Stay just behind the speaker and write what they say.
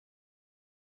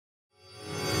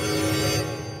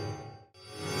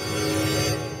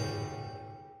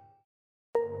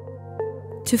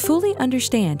To fully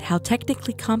understand how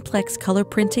technically complex color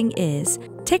printing is,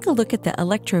 take a look at the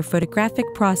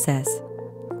electrophotographic process.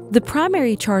 The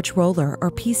primary charge roller,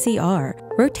 or PCR,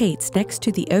 rotates next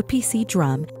to the OPC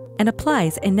drum and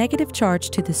applies a negative charge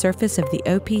to the surface of the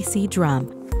OPC drum,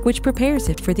 which prepares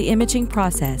it for the imaging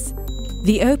process.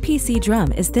 The OPC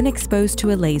drum is then exposed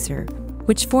to a laser,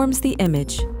 which forms the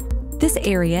image. This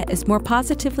area is more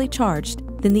positively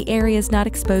charged than the areas not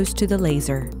exposed to the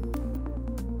laser.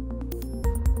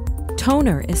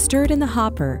 Toner is stirred in the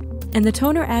hopper, and the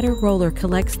toner adder roller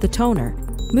collects the toner,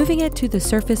 moving it to the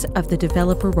surface of the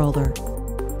developer roller.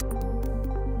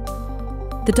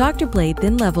 The doctor blade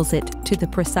then levels it to the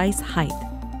precise height.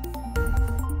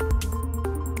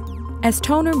 As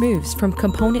toner moves from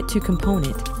component to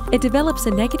component, it develops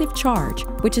a negative charge,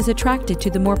 which is attracted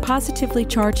to the more positively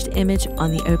charged image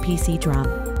on the OPC drum.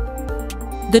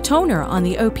 The toner on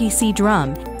the OPC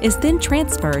drum is then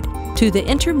transferred to the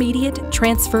intermediate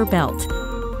transfer belt.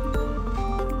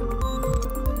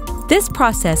 This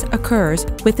process occurs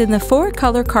within the 4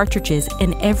 color cartridges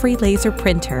in every laser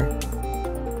printer.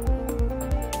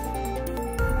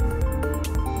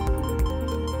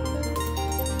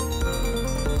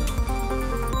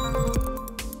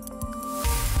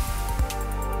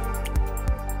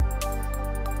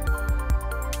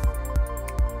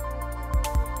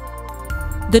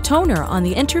 The toner on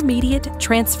the intermediate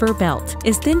transfer belt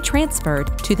is then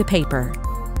transferred to the paper.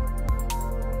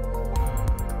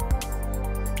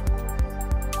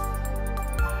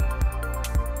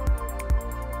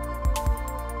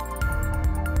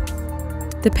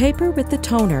 The paper with the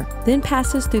toner then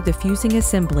passes through the fusing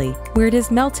assembly, where it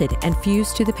is melted and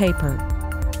fused to the paper.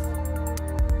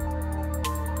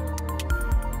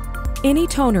 Any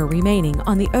toner remaining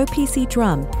on the OPC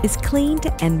drum is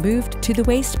cleaned and moved to the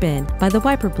waste bin by the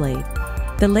wiper blade.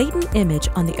 The latent image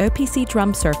on the OPC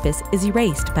drum surface is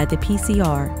erased by the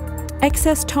PCR.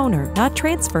 Excess toner not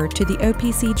transferred to the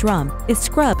OPC drum is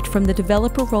scrubbed from the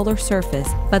developer roller surface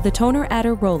by the toner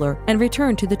adder roller and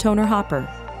returned to the toner hopper.